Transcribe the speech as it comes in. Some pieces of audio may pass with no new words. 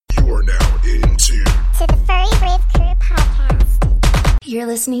You're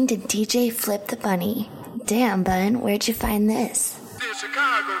listening to DJ Flip the Bunny. Damn, Bun, where'd you find this? In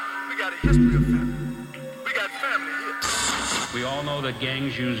Chicago, we got a history of family. We got family here. We all know that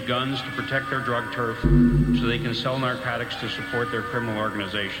gangs use guns to protect their drug turf so they can sell narcotics to support their criminal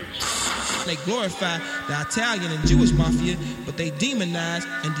organizations. They glorify the Italian and Jewish mafia, but they demonize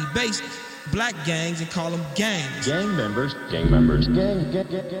and debase black gangs and call them gangs. Gang members, gang members, gang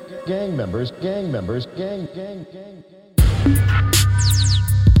members, gang members, gang.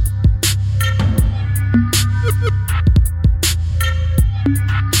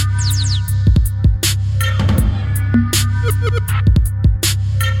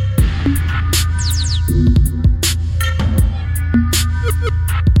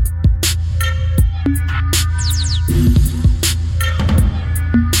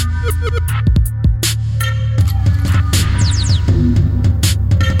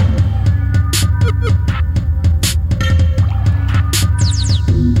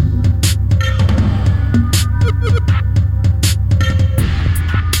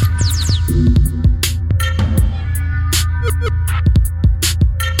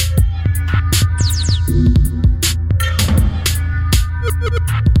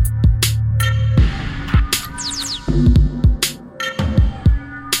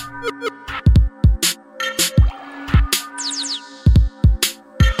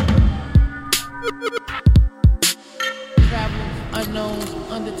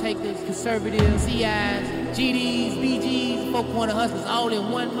 Conservatives, CIs, GDs, BGs, folk corner hustlers, all in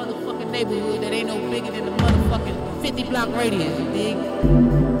one motherfucking neighborhood that ain't no bigger than the motherfucking 50 block radius, you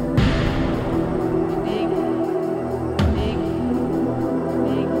dig?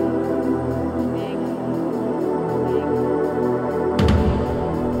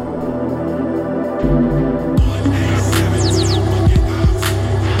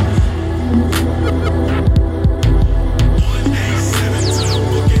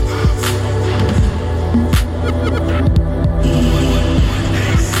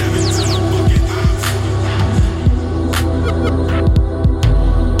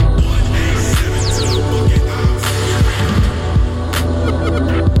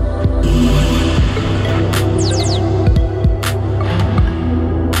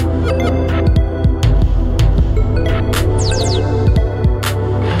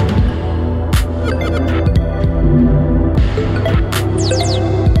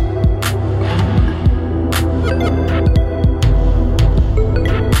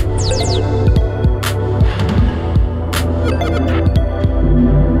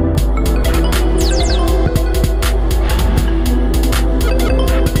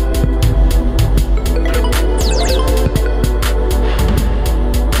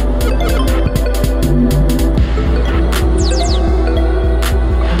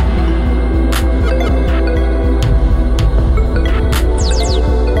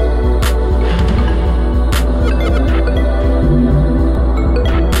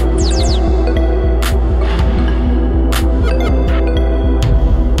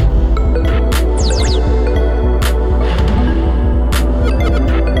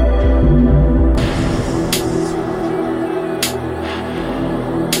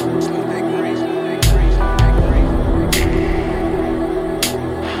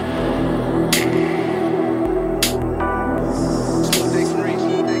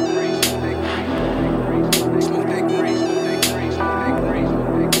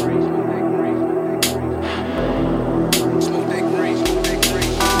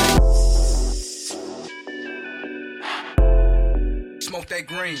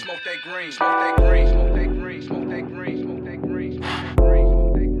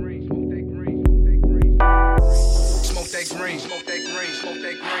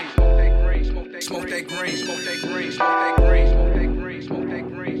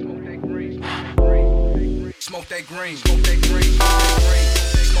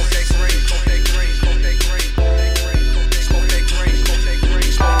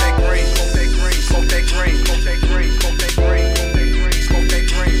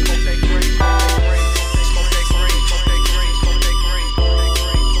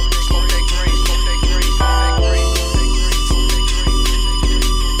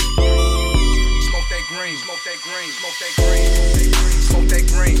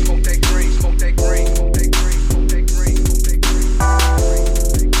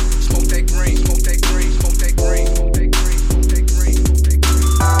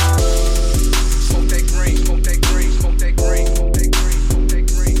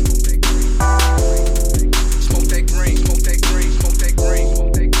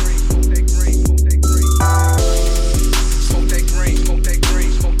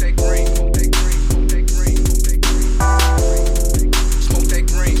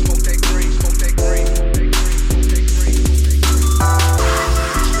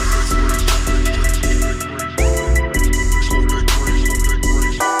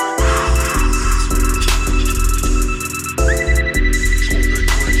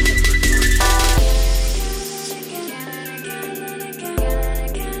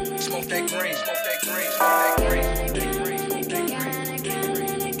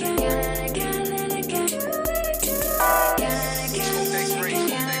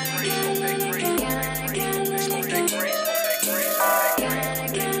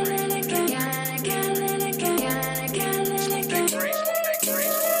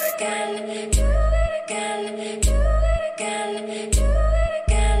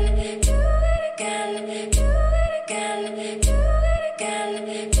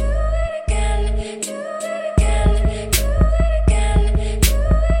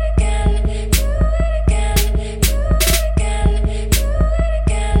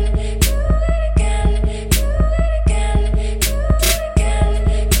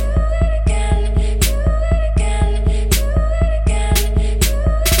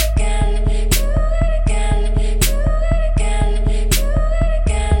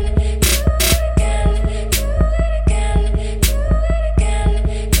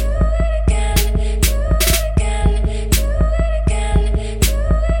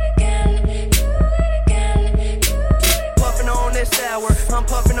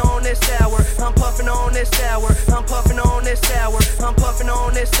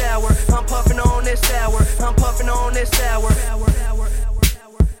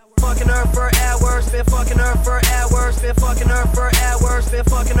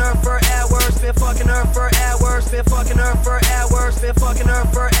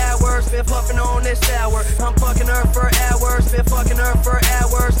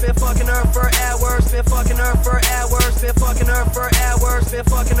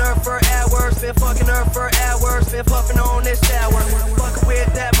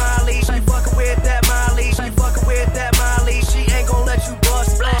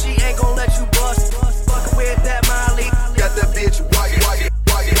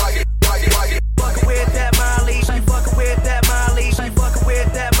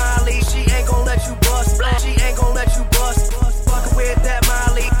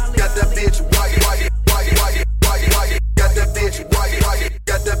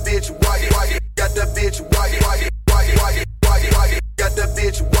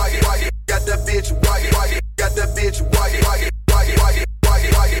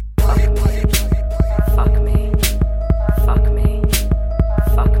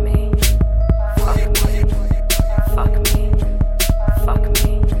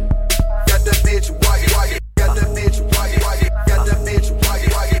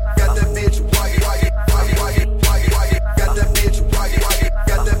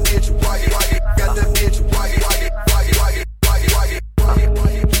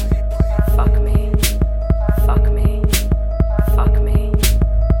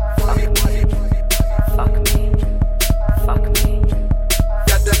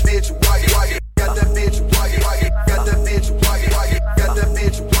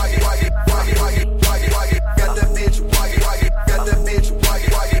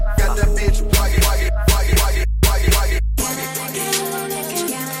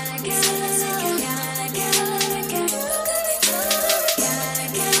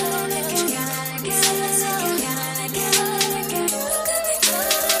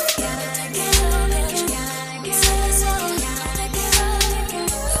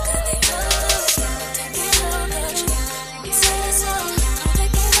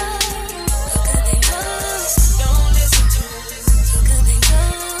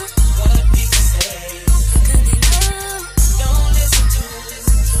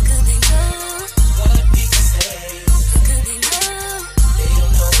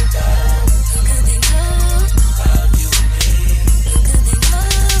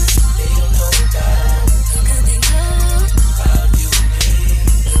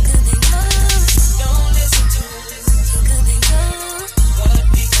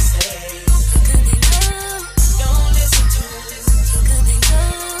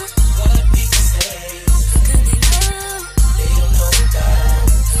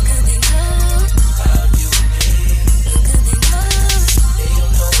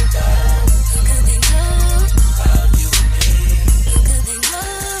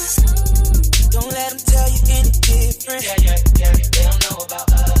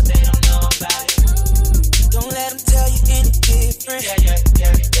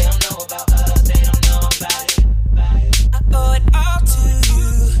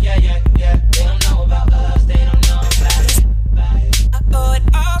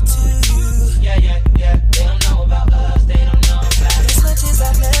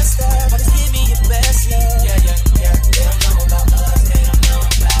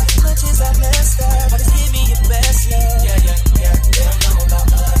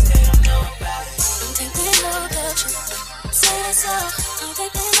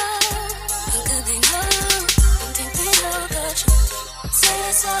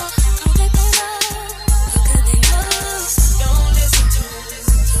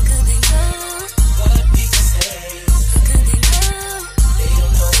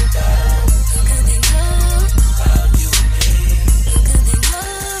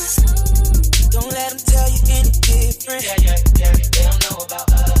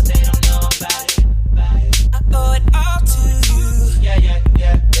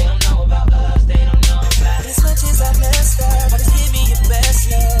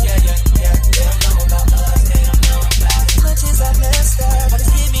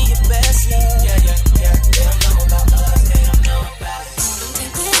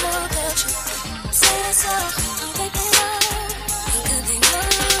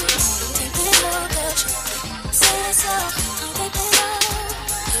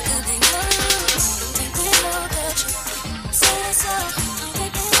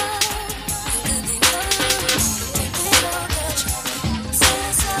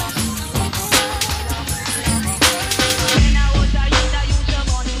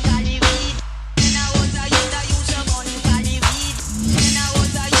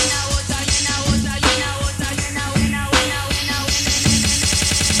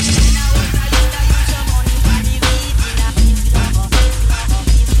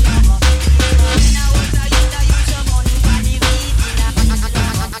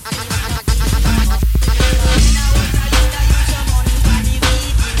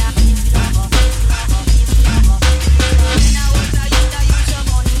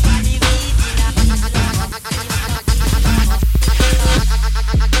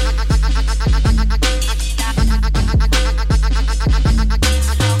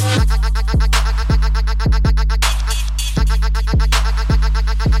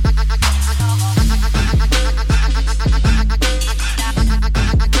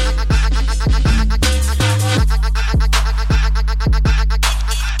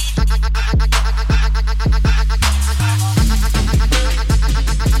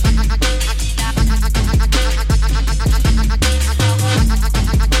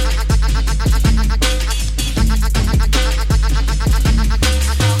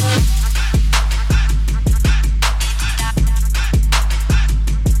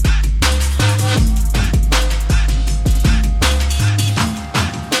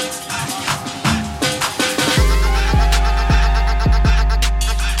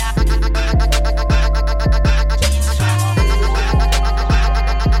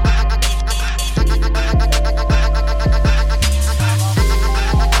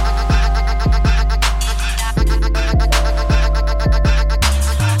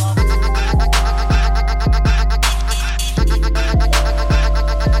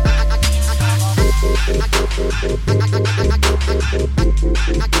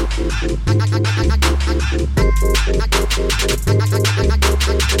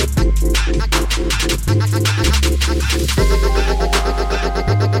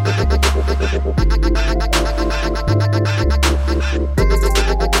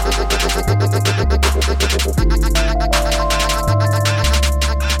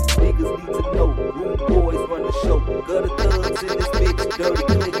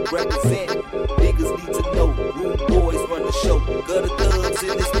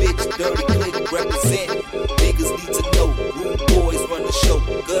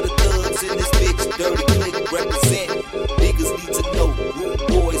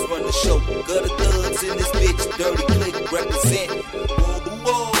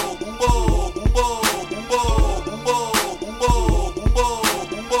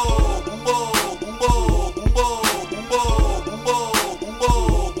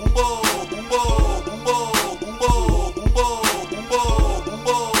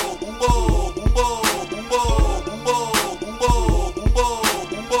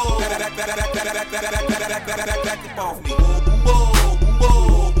 up off me.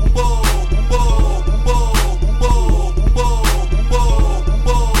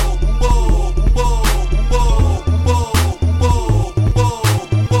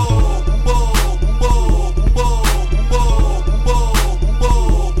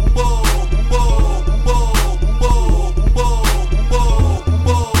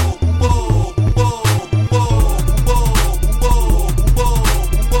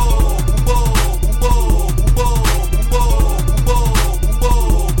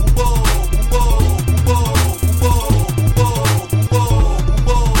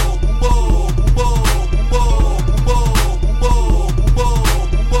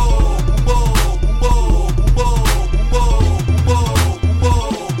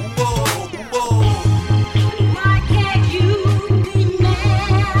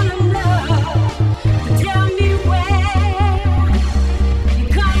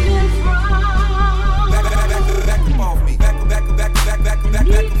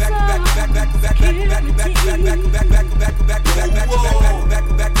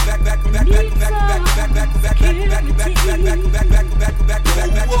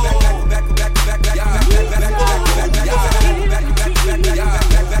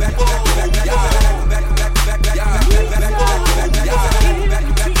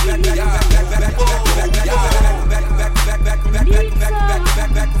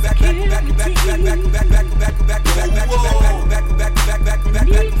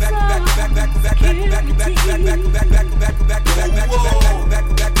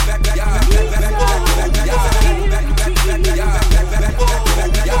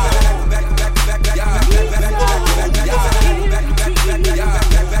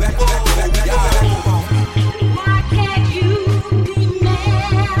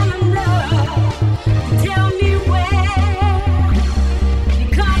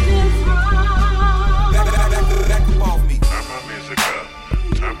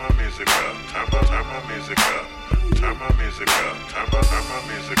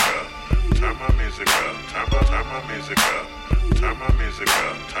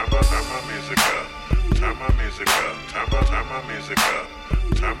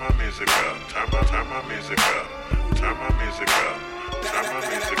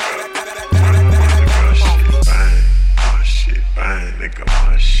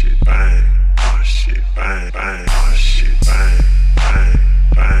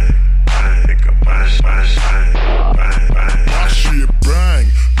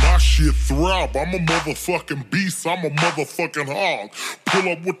 I'm a motherfucking beast, I'm a motherfucking hog.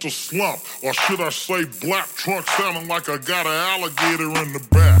 Pull up with the slump, or should I say black trunk sounding like I got an alligator in the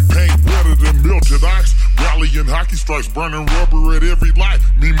back. Paint wetter than melted ice, rallying hockey strikes, burning rubber at every light.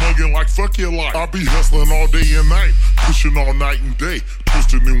 Me mugging like fuck your life. I be hustling all day and night, pushing all night and day,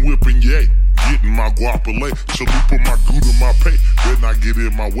 twisting and whipping, yay. Getting my guapole, chalupa my gouda, my pay. Then I get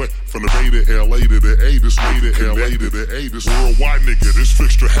in my way. From the Bay to LA to the A, this way to LA to the A. This worldwide nigga, this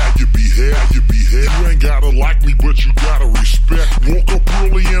fixture, how you behave, how you behave. You ain't gotta like me, but you gotta respect. Woke up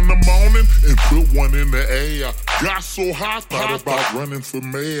early in the morning and put one in the air. Got so hot, thought about running for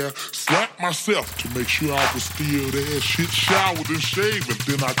mayor. Slapped myself to make sure I was still there. Shit showered and shaved, and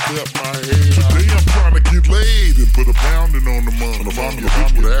then I cut my hair. Today I'm trying to get laid and put a pounding on the money. If I'm your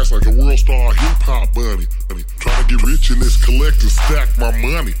bitch with an ass like a world star hip-hop bunny. Trying to get rich in this collector, stack my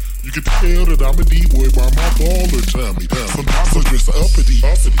money. You can tell that I'm a D-boy by my baller tummy. Sometimes I dress uppity,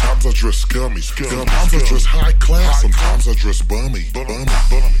 sometimes I dress scummy. Sometimes I dress high class, sometimes I dress bummy.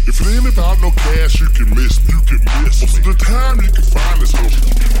 If it ain't about no cash, you can miss. Most of the time you can find this hoe.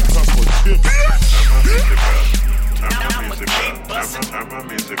 That's my tip. Turn my music up. Turn my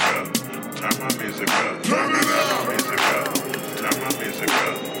music up. Turn my music up. Turn it up. Turn my music up. Turn my music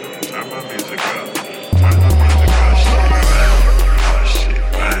up. Turn my music up.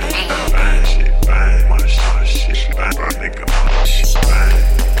 Bang, bang, shit, bang, my shit, bang, nigga, my shit, bang,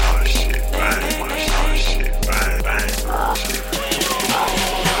 my shit, bang, my shit, bang, bang, my shit.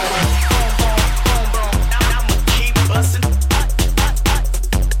 I'ma keep bustin'.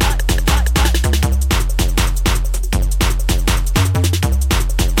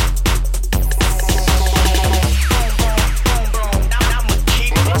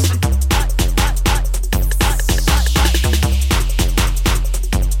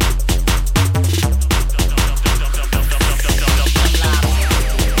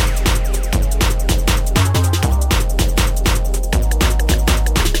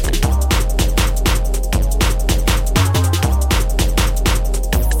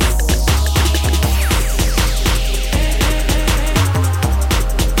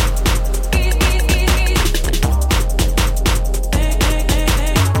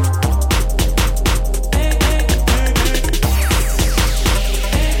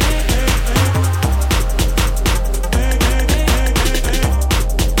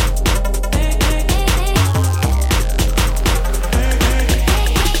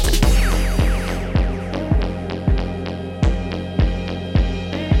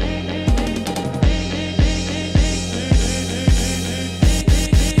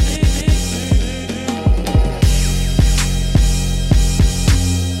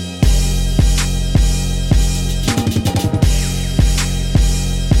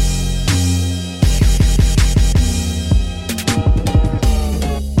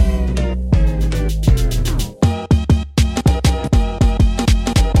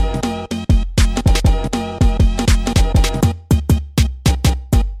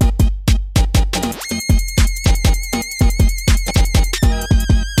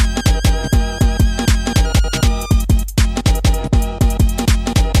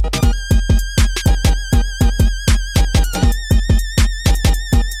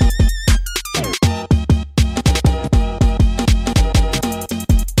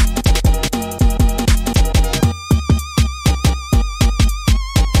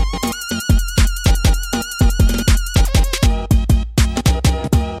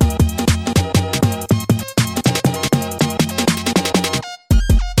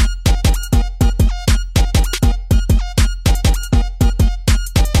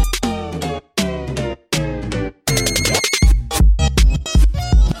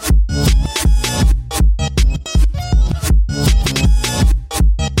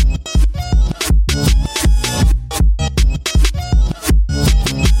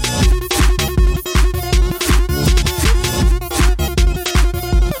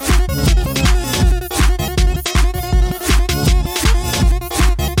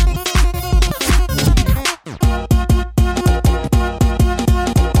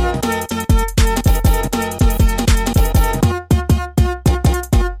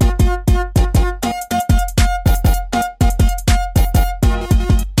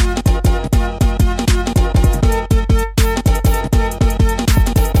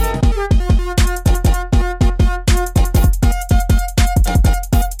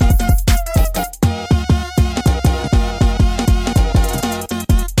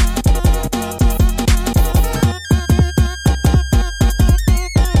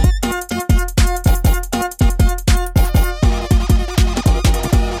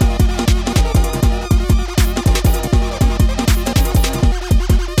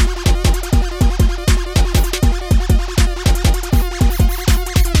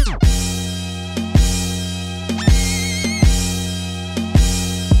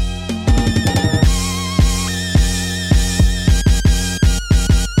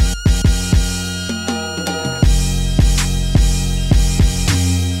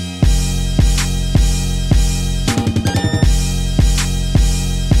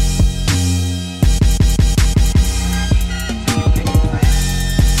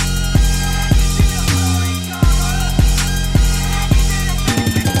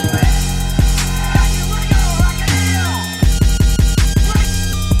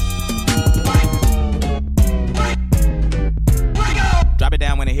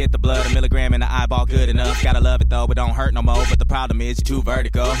 low, but don't hurt no more. But the problem is you're too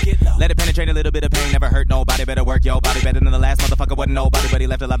vertical. Let it penetrate a little bit of pain, never hurt nobody. Better work your body better than the last motherfucker wasn't nobody, but he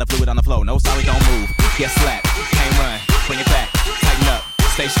left a lot of fluid on the floor. No, sorry, don't move. Get slapped, can't run, bring it back, tighten up,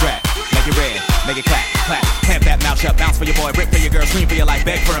 stay strapped, make it red, make it clap, clap. Clamp that mouth shut, bounce for your boy, rip for your girl, scream for your life,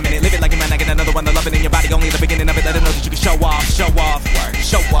 beg for a minute. Live it like a man, I get another one to love it in your body. Only at the beginning of it, let it know that you can show off, show off, work,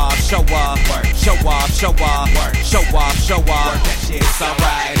 show off, show off, work, show off, show off, work, show off, show off. Work that shit, it's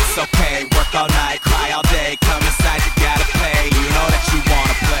alright, it's okay. Work all night, cry all day, come inside, you gotta play. You know that you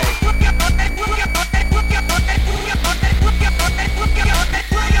wanna play.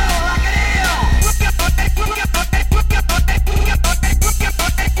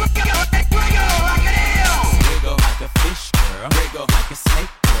 Wiggle like a fish, girl. Wiggle like a snake,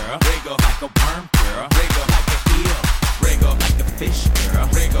 girl. Wiggle like a worm, girl. Wiggle like a eel. Wiggle like a fish, girl.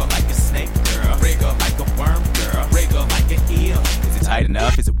 Wiggle like a snake, girl. Wiggle like a worm, girl. Wiggle like an eel. Is it tight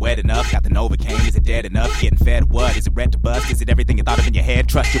enough? Is it wet enough? Got the Novocaine? Is it dead enough? Getting fed? What? Is it red to bust? Is it everything you thought of in your head?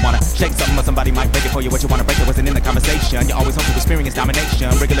 Trust you wanna shake something or somebody might break it for you. What you wanna break it wasn't in the conversation. You always hope to experience domination.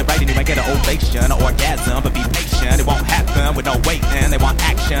 Regular writing, you might get an ovation or orgasm, but be patient. It won't happen with no waiting. They want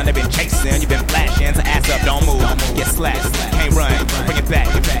action. They've been chasing. You've been flashing. So ass up, don't move. Get slapped. Can't run. Bring it back.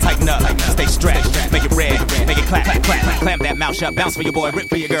 Tighten up. Stay stretched. Make it red. Make it clap. Clamp that mouth shut. Bounce for your boy. Rip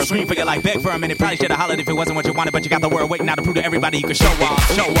for your girl. Scream for your life. Beg for a minute. Probably should've hollered if it wasn't what you wanted, but you got the world waiting now to prove to everybody you can show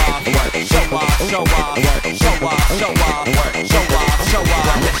off. Show off. Work. Show off. Show off. Work. Show off. Show off. Work. Show off. Show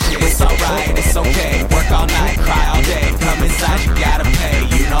off. That shit, it's alright. It's okay. Work all night. Cry all day. Come inside. You gotta pay.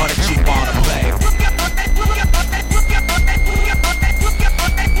 You know that you wanna play.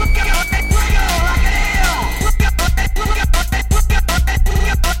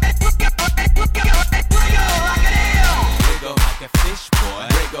 Wiggle like a fish, boy.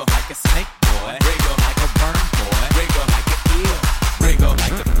 Wiggle like a snake, boy. Wiggle like a worm, boy. Wiggle like an eel. Wiggle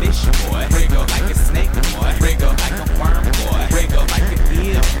like a fish, boy. Wiggle like a snake, boy. Wiggle like a worm, boy. Wiggle like an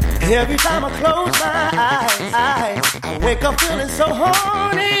eel. Every time I close my eyes, I wake up feeling so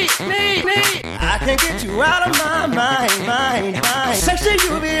horny. I can't get you out of my mind. Sexy,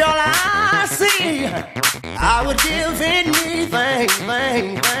 you be all I see. I would give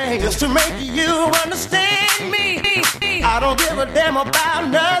anything just to make you understand me. I don't give a damn about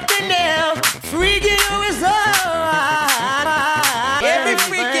nothing else. Freaking you is all. Every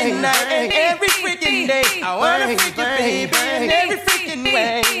freaking night and every freaking day, I wanna freak you, baby, in every freaking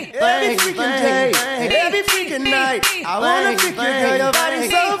way. Every freaking day, every freaking night, I wanna freak you, girl, your body's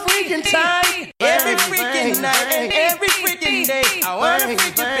so freaking tight. Every freaking night and every freaking day, I wanna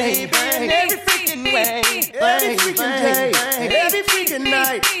freak you, baby, in every freaking way. Every freaking day, every freaking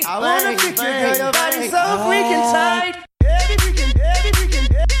night, I wanna freak you, girl, your body's so freaking tight. Every freaking day, every freaking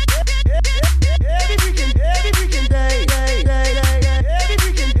day, every freaking day, every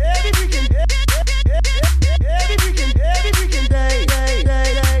freaking day, every freaking day, every freaking day, every freaking day, every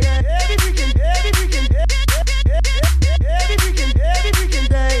freaking day, every freaking day, every freaking day, every freaking day, every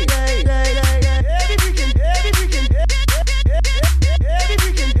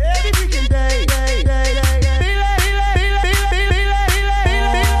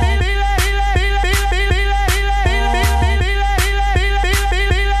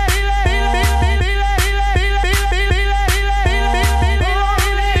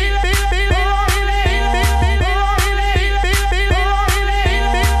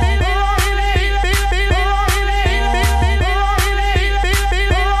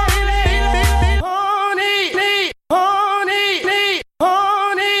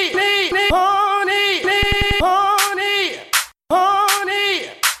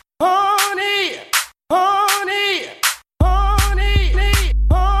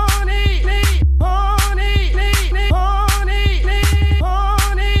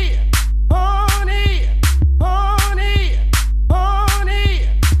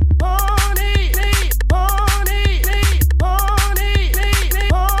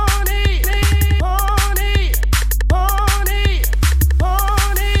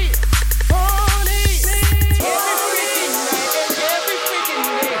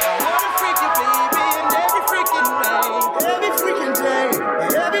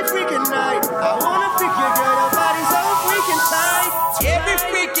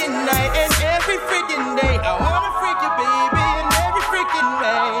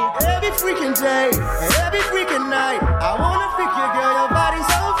freaking day, day, every freaking night. I wanna freak you, girl, your body's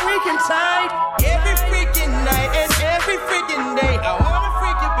so freaking tight. Every freaking night and every freaking day. I wanna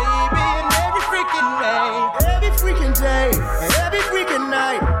freak you, baby, in every freaking way. Every freaking day, every freaking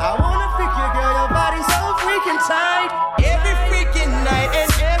night. I wanna freak you, girl, your body's so freaking tight. Every freaking night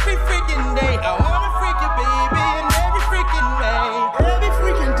and every freaking day. I wanna freak you, baby, in every freaking way. Every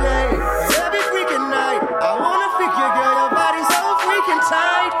freaking day, every freaking night. I wanna freak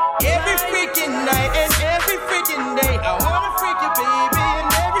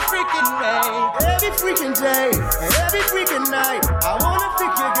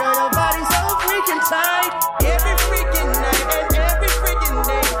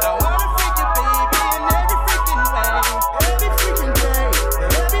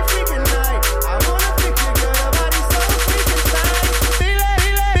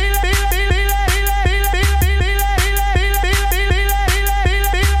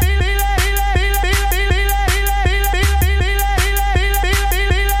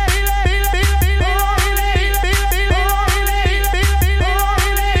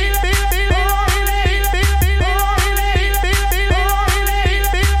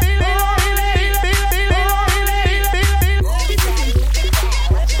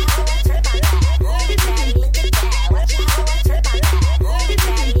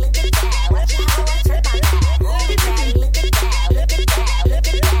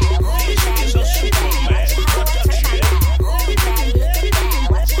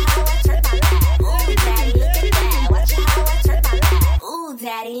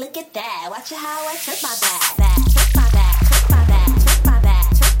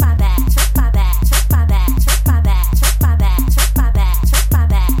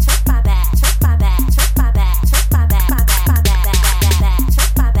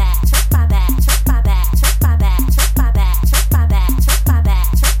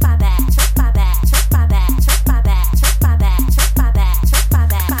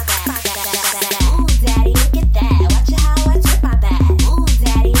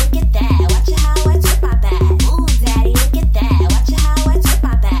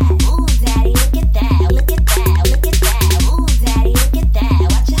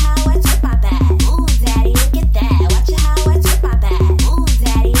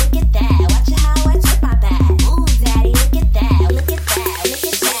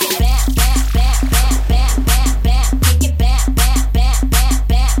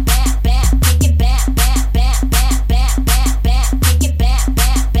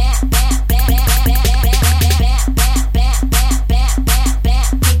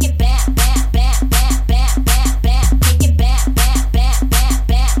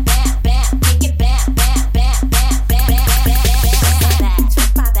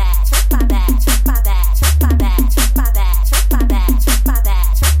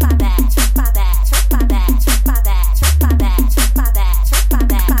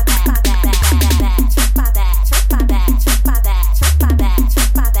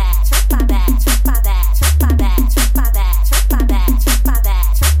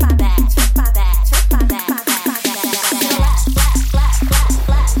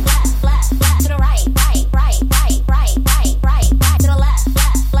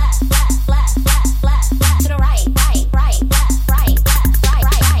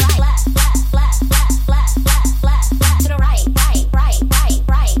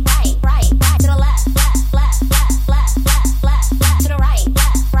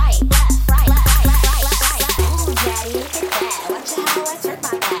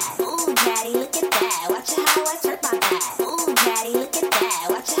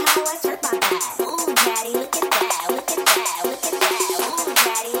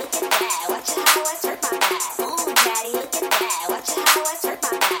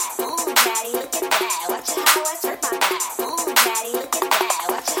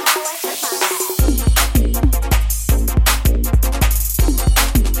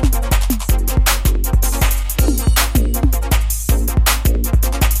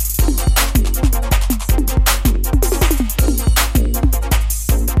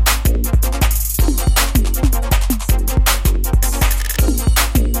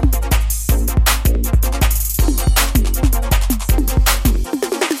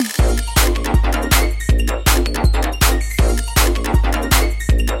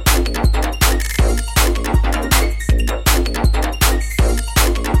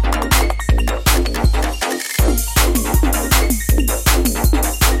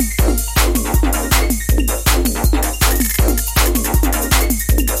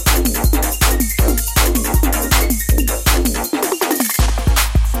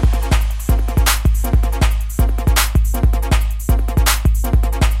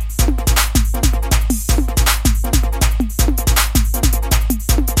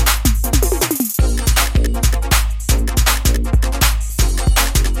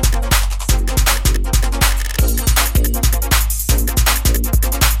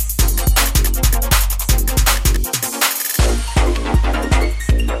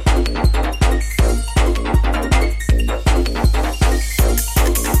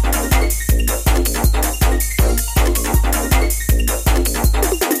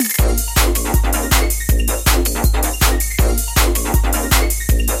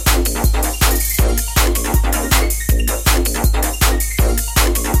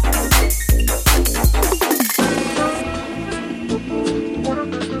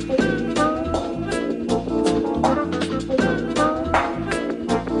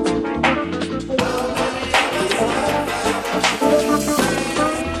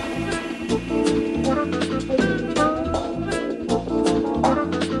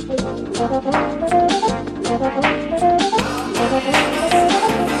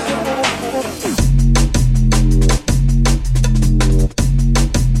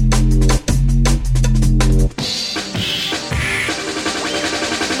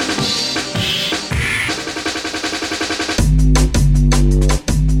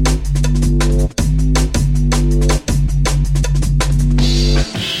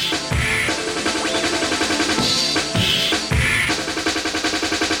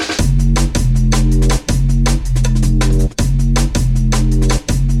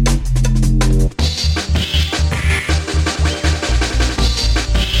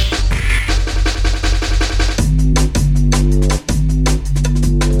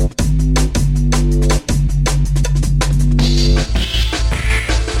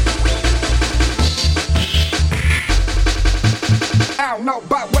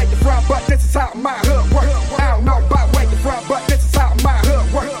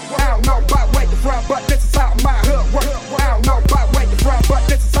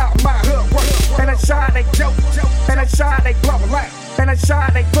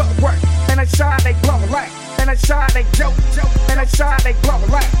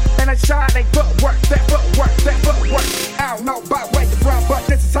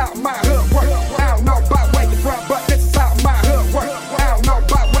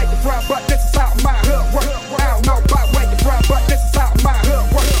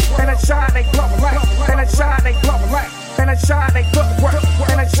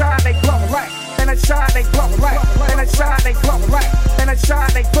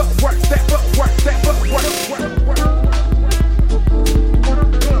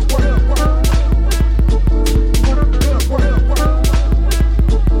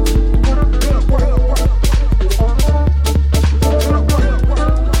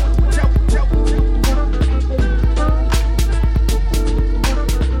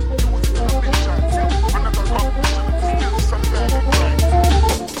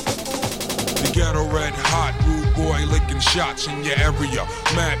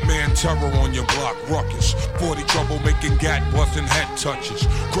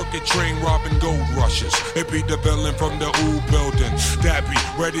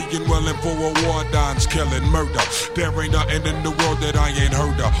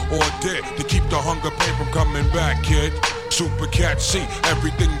See,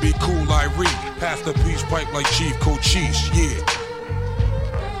 everything be cool, I read. Pass the peace pipe like Chief Cochise, yeah.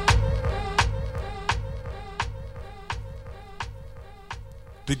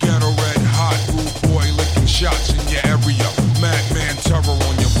 The ghetto red hot, rude boy licking shots in your area. Madman terror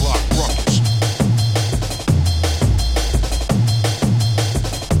on your block, ruckus.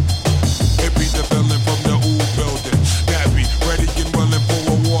 It be the villain from the old building. That be ready and willing for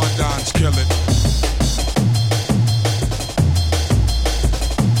a war, Don's killing.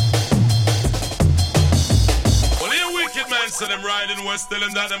 So them riding west, tell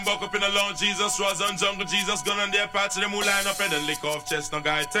them that them buck up in the Lord Jesus, was on jungle Jesus, gun on their patch, them who line up and then lick off chest, no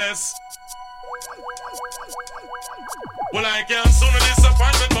guy test. Well, I can't soon a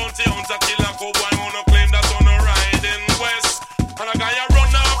disappointment, bounty hunter, killer, cowboy, who no claim that on no riding west. And a guy a run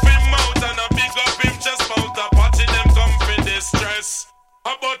off him mouth and a big up him chest, bout a party them come for distress.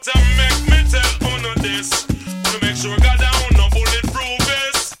 But make me tell uno this, to make sure God down no bulletproof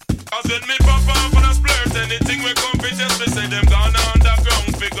vest. Cause when me pop off and a splurt, anything we come for just me say them gone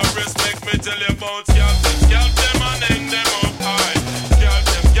underground. Figure respect me tell you about scalp them and hang them up high.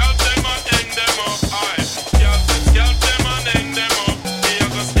 Scalp them and hang them up high. Scalp them and hang them up. Me a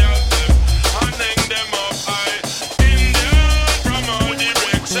go scalp them and hang them up high. Indian from all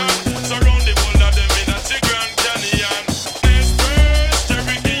directions, surround the whole of them in a Grand Canyon. Next first,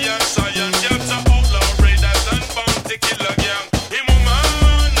 Cherokee and Cheyenne, Capture outlaw raiders and bounty killer gang. Him a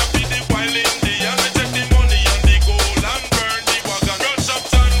man, a be the wild Indian. Me take the money and the gold and burn the wagon. Rush up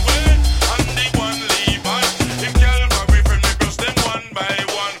Tanway and the one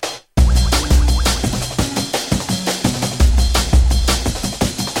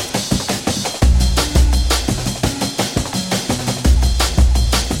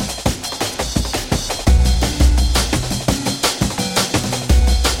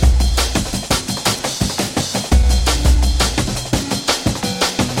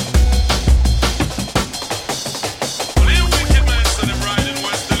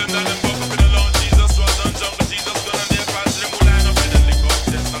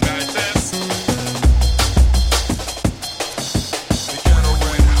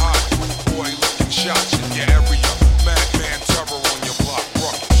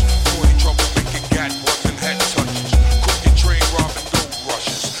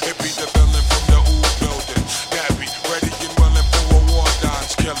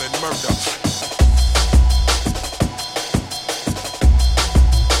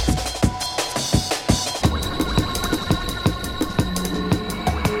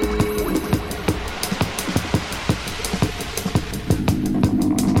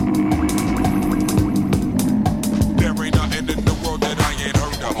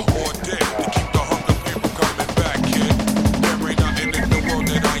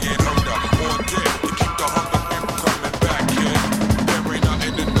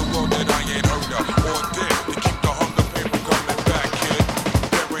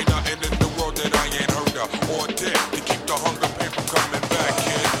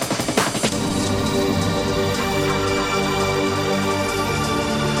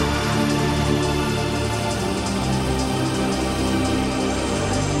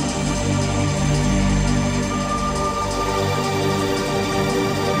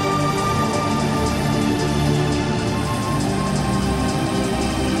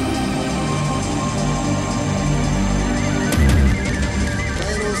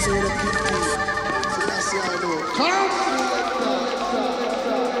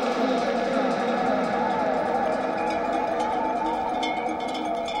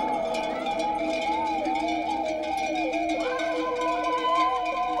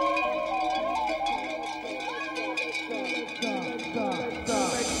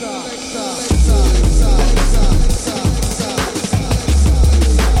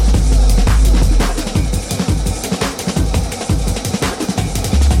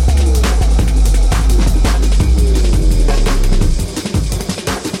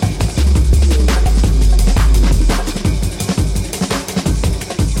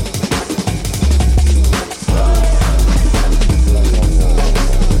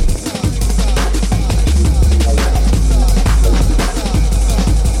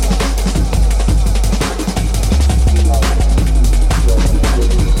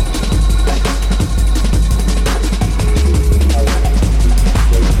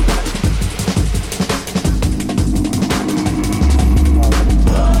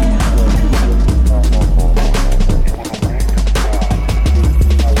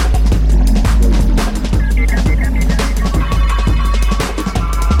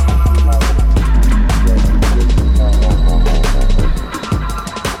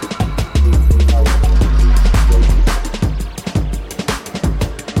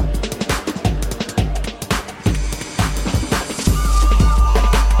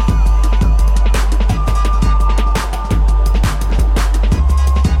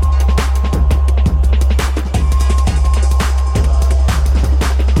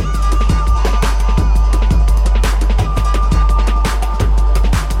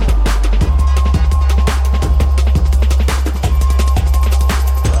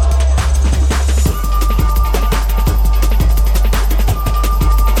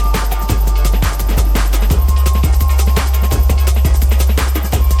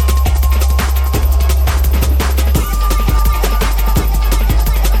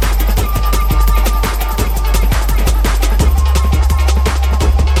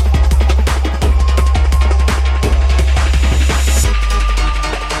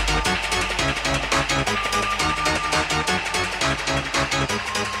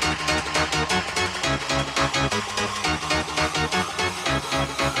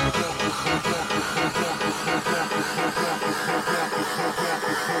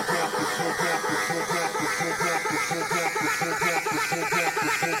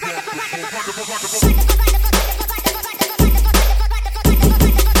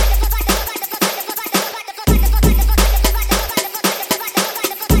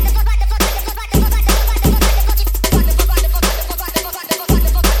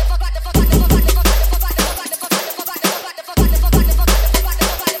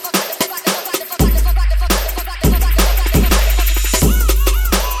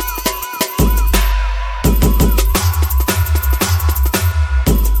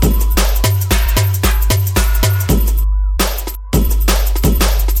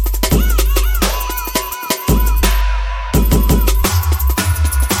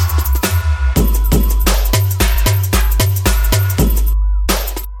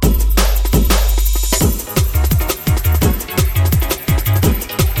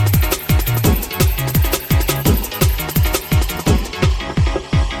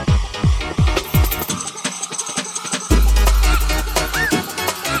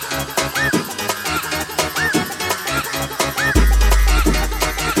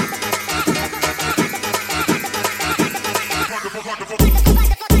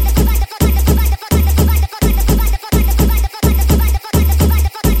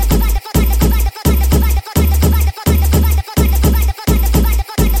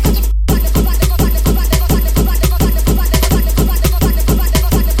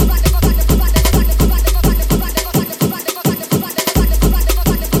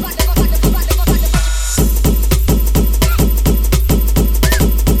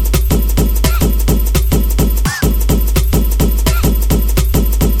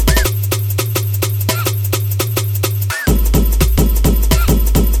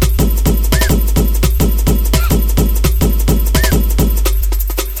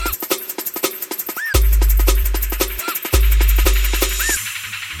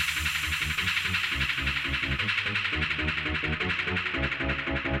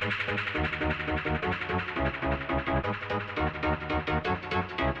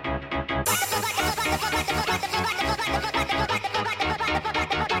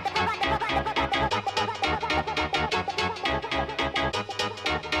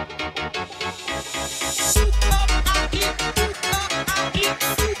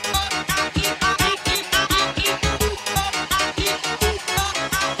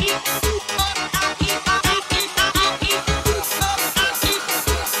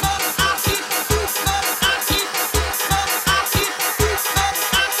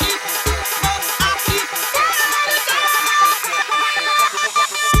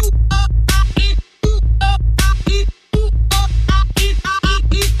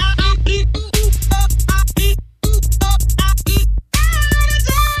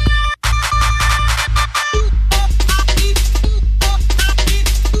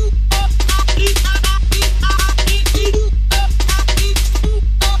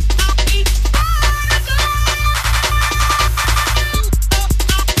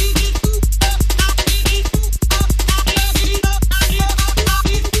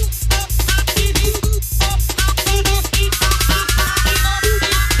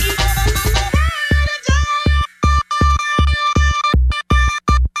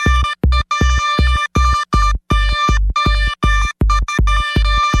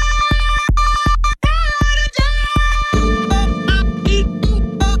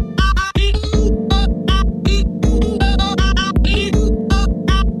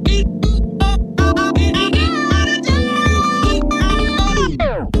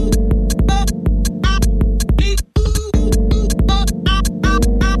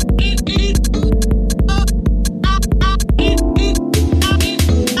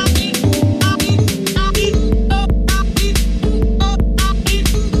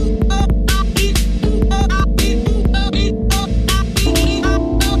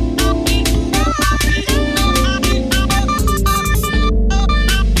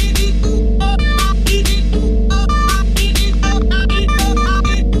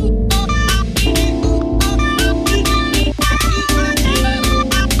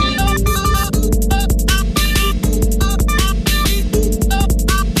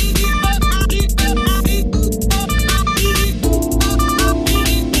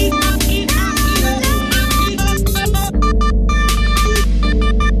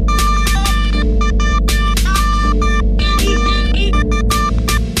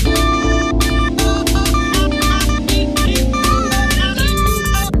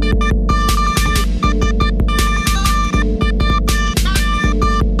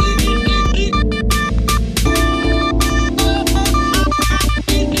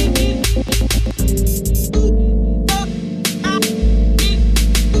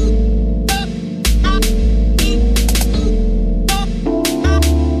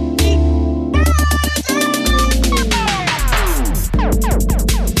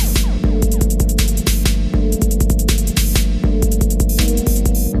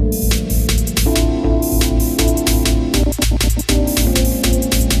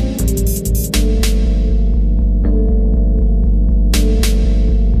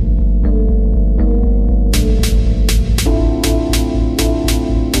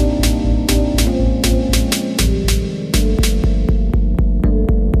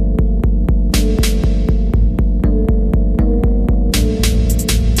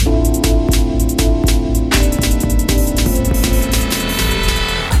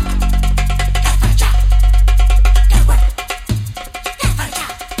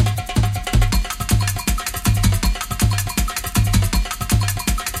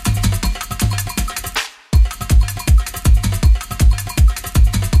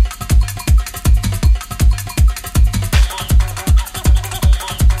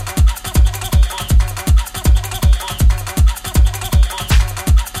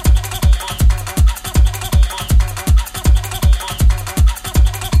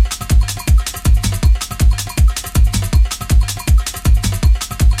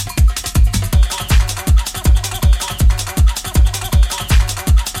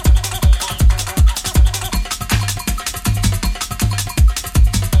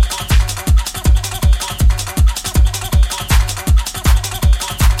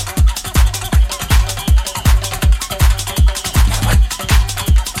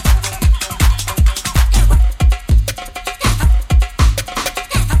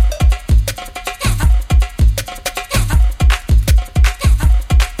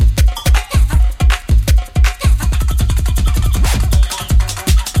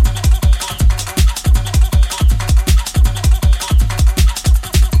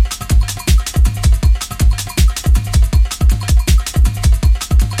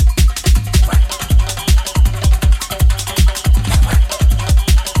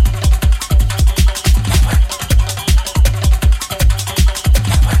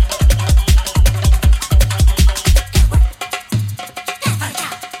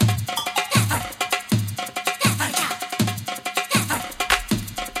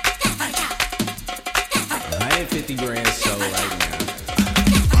 50 grand sold right now.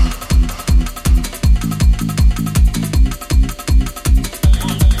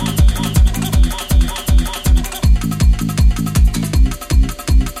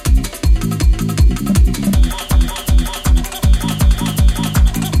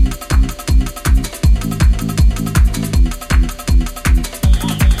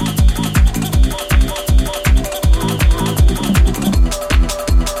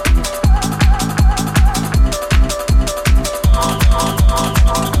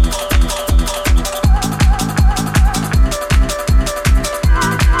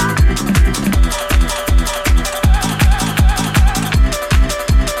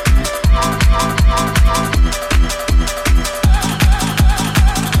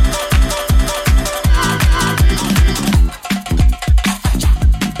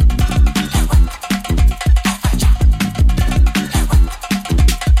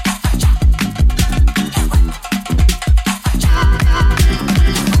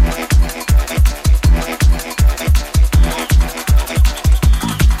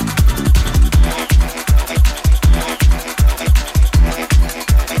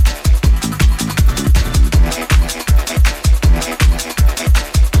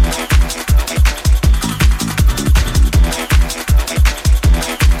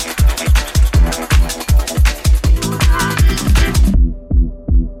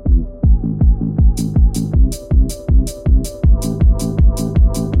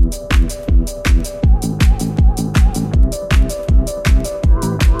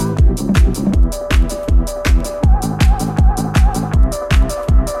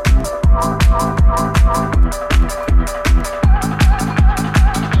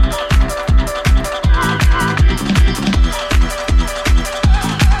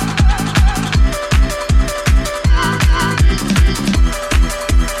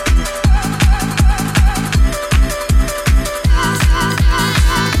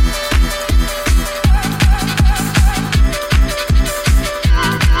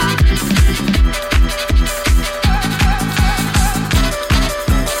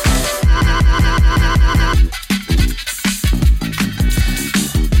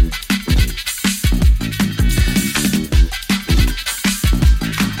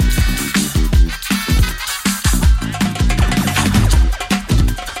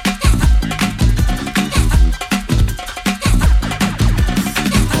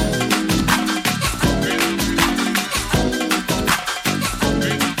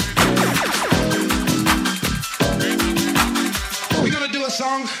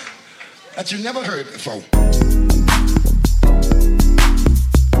 That you never heard before.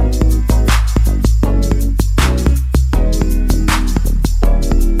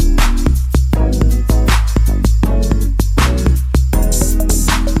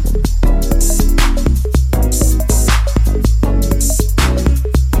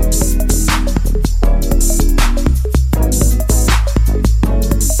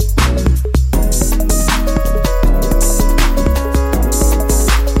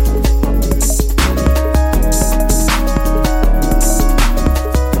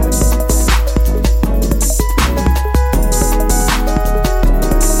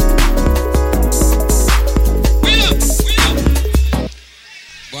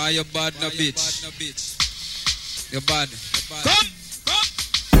 You bad no bitch. You bad.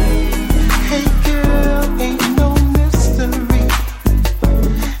 Hey girl, ain't no